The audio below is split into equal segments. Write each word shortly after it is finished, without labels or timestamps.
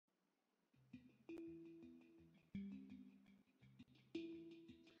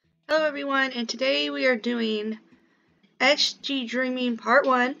Hello everyone, and today we are doing SG Dreaming Part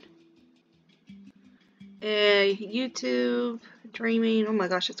 1. YouTube Dreaming, oh my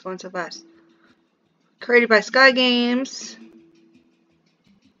gosh, it's going so fast. Created by SkyGames.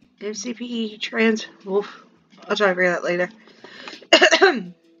 MCPE Trans, oof, I'll try to figure that later.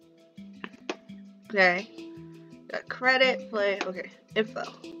 Okay, got credit, play, okay, info.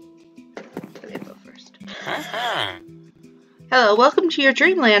 Put info first. Hello, welcome to your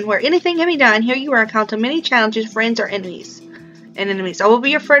dreamland where anything can be done. Here you are, encounter many challenges, friends, or enemies. I will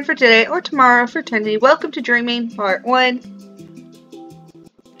be your friend for today or tomorrow for eternity. Welcome to Dreaming Part 1.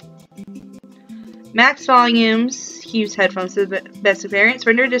 Max volumes, use headphones to the best experience.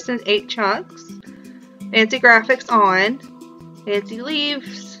 Render distance 8 chunks. Fancy graphics on. Fancy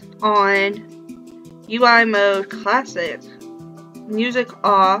leaves on. UI mode classic. Music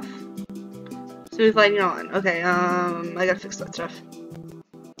off. Smooth lighting on. Okay, I gotta fix that stuff.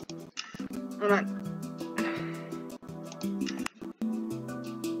 Hold on.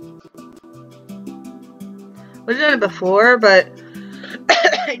 I've done it before, but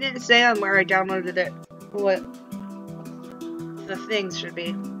I didn't say on where I downloaded it what the things should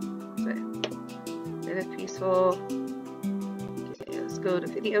be. Edit peaceful. Okay, let's go to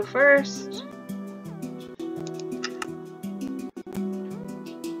video first.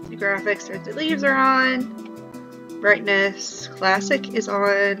 The graphics, the leaves are on. Brightness, classic is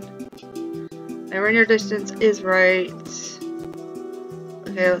on. And render distance is right.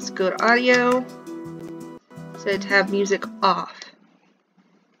 Okay, let's go to audio. Said to have music off.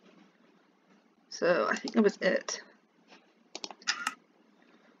 So I think that was it.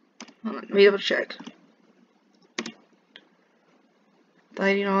 Hold on, let me double check.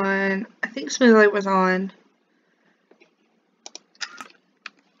 Lighting on. I think smooth light was on.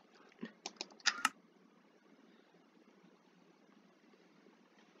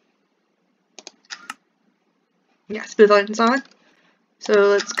 Yeah, smooth lighting's on. So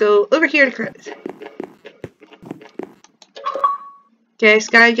let's go over here to credits. Okay,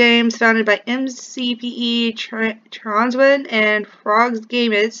 SkyGames, founded by MCPE Transwin and Frogs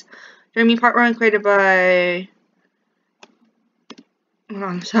Games. Dreaming Part 1, created by... Hold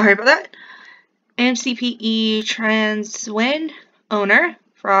on, sorry about that. MCPE Transwin, owner.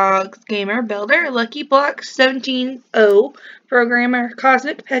 Frogs Gamer, builder. Lucky Block 17-0, programmer.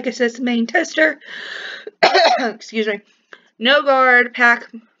 Cosmic Pegasus, main tester. Excuse me. No Guard,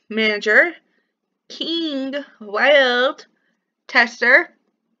 pack manager. King Wild, tester,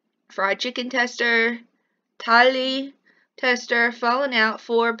 Fried Chicken tester, Tally tester, Fallen Out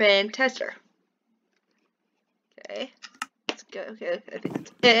 4 band tester. Okay, let's go. Okay, I think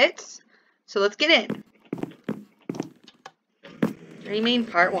that's it. So let's get in. Dreaming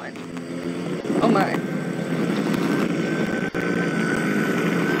Part 1. Oh my.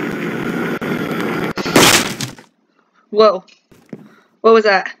 Whoa. What was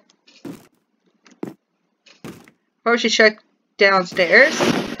that? Probably should check downstairs.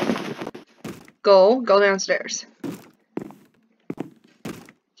 Go downstairs.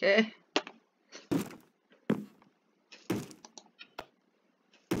 Okay.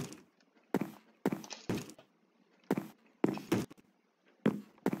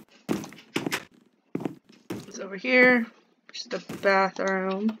 It's over here. Just a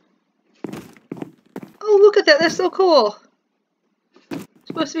bathroom. Oh, look at that. That's so cool. It's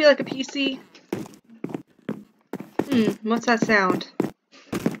supposed to be like a PC. What's that sound?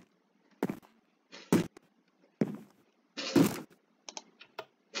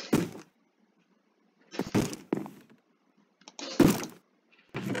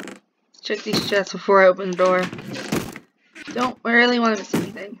 Let's check these chests before I open the door. Don't really want to miss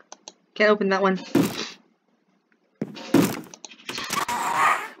anything. Can't open that one.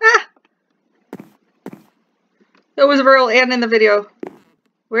 Ah! That was real and in the video.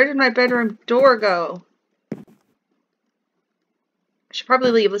 Where did my bedroom door go? I should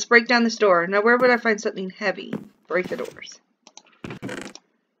probably leave. Let's break down this door. Now, where would I find something heavy? Break the doors.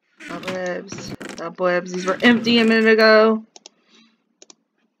 Cobwebs. Cobwebs. These were empty a minute ago.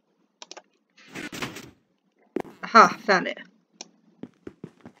 Aha, found it.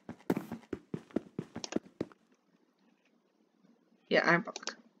 Yeah, iron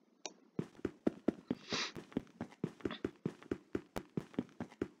block.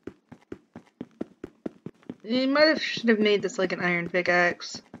 You should have made this like an iron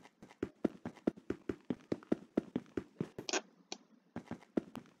pickaxe.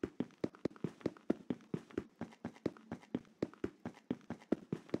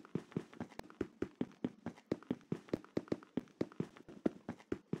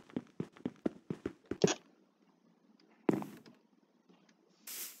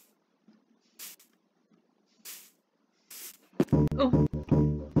 Oh.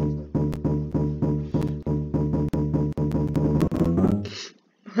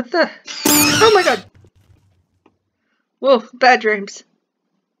 What the? Oh my god! Whoa, bad dreams.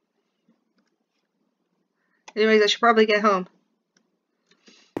 Anyways, I should probably get home.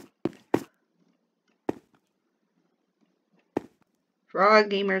 Frog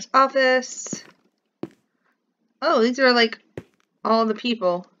Gamer's office. Oh, these are like all the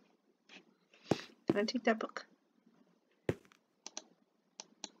people. Can I take that book?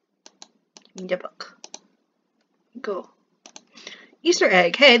 Give me the book. Go. Easter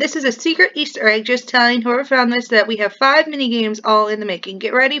egg. Hey, this is a secret Easter egg. Just telling whoever found this that we have 5 mini games all in the making.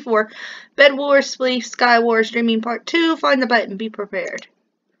 Get ready for Bed Wars, Spleef, Sky Wars, Dreaming Part 2. Find the button. Be prepared.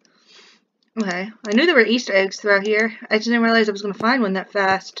 Okay. I knew there were Easter eggs throughout here. I just didn't realize I was going to find one that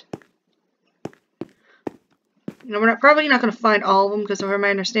fast. You know, we're probably not going to find all of them because from my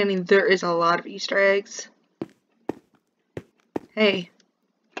understanding there is a lot of Easter eggs. Hey.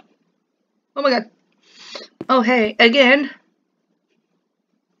 Oh my god. Oh hey, again.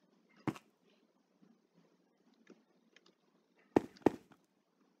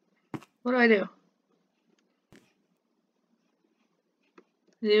 What do I do?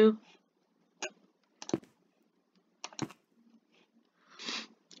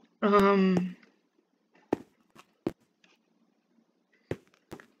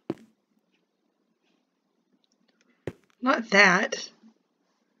 Not that.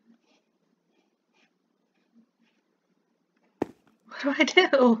 What do I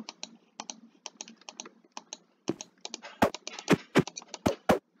do?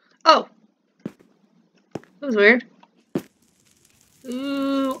 Oh! That was weird.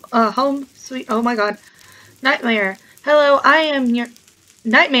 Ooh, home sweet. Oh my god. Nightmare. Hello, I am your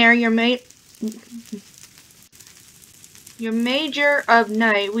Nightmare, your major of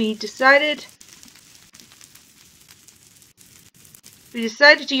night. We decided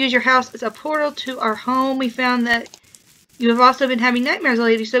to use your house as a portal to our home. We found that you have also been having nightmares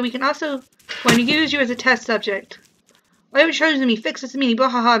lately, so we can also want to use you as a test subject. Why haven't you chosen me? Fix this immediately.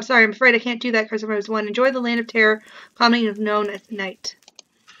 Blah, I'm sorry. I'm afraid I can't do that because I was one. Enjoy the land of terror, commonly known as night.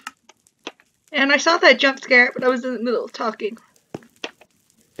 And I saw that jump scare, but I was in the middle of talking.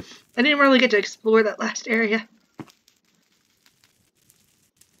 I didn't really get to explore that last area.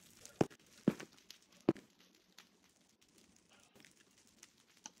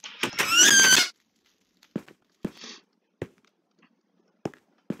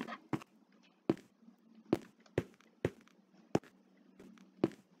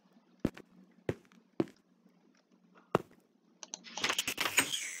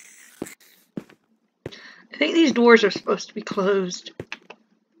 I think these doors are supposed to be closed.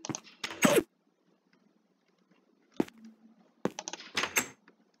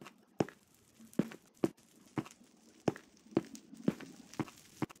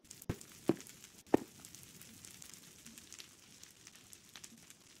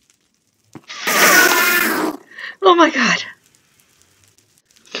 Oh my god.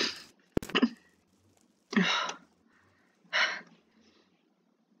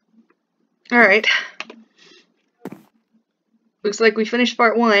 Alright. Looks like we finished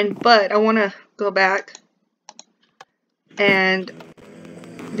part 1, but I want to go back. And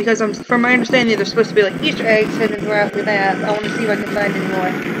because from my understanding, there's supposed to be like Easter eggs hidden throughout the map. I want to see if I can find any more.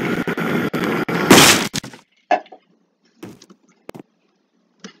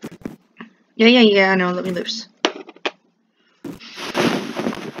 Yeah, I know. Let me loose.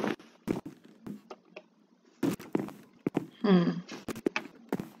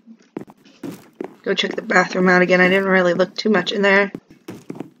 Go check the bathroom out again. I didn't really look too much in there.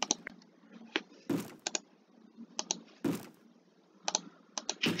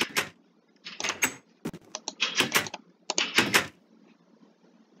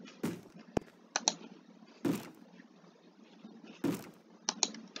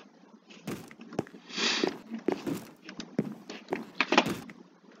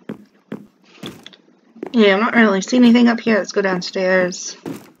 Yeah, I'm not really seeing anything up here. Let's go downstairs.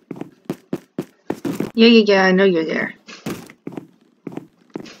 Yeah, I know you're there.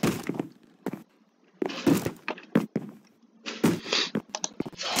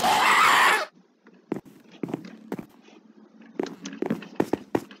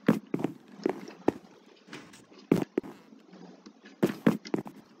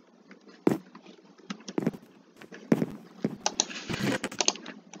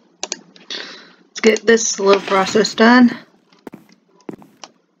 Let's get this little process done.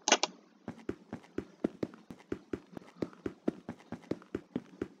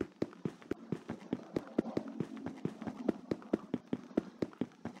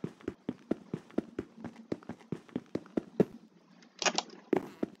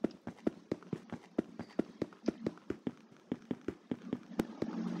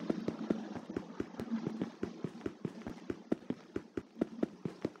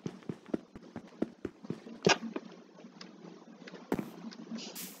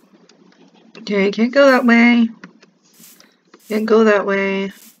 Okay, can't go that way. Can't go that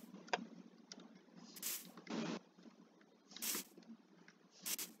way.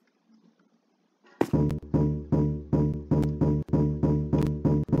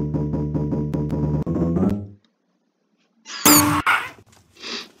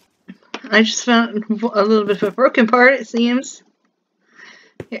 I just found a little bit of a broken part, it seems.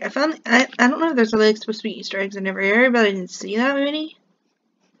 Yeah, I don't know if there's like supposed to be Easter eggs in every area, but I didn't see that many.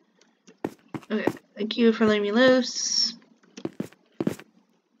 Okay, thank you for letting me loose.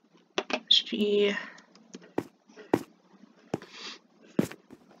 Gee.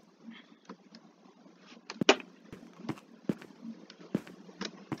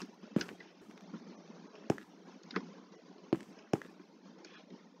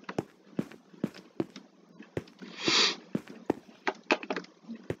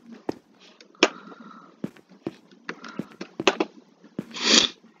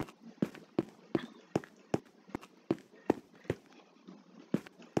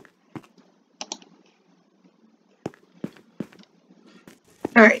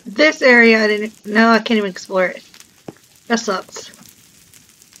 Alright, this area I didn't know. I can't even explore it. That sucks.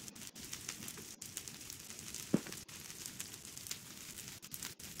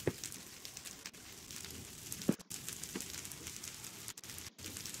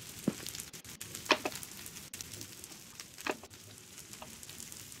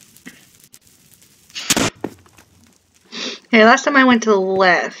 Okay, last time I went to the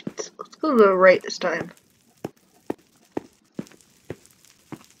left. Let's go to the right this time.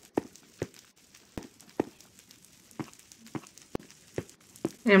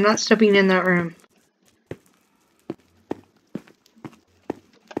 I'm not stepping in that room.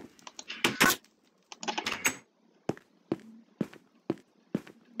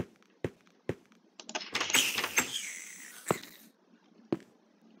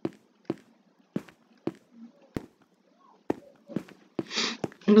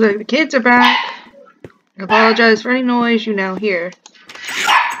 Looks like the kids are back. I apologize for any noise you now hear.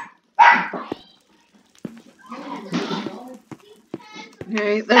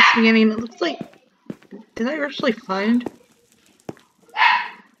 Okay, that's the beginning. It looks like... Did I actually find?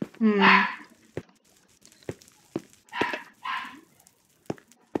 It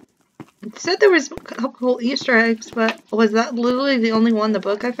said there was a couple Easter eggs, but was that literally the only one in the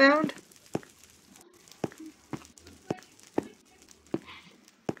book I found?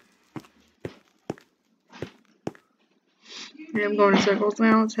 Yeah, I'm going in circles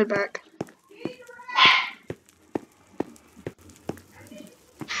now. Let's head back.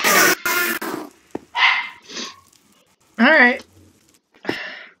 Alright.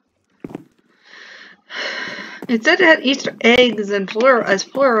 It said it had Easter eggs and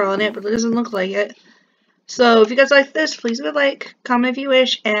plural in it, but it doesn't look like it. So if you guys like this, please leave a like, comment if you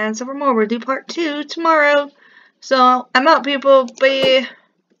wish, and so for more, we'll do part 2 tomorrow. So I'm out, people. Bye.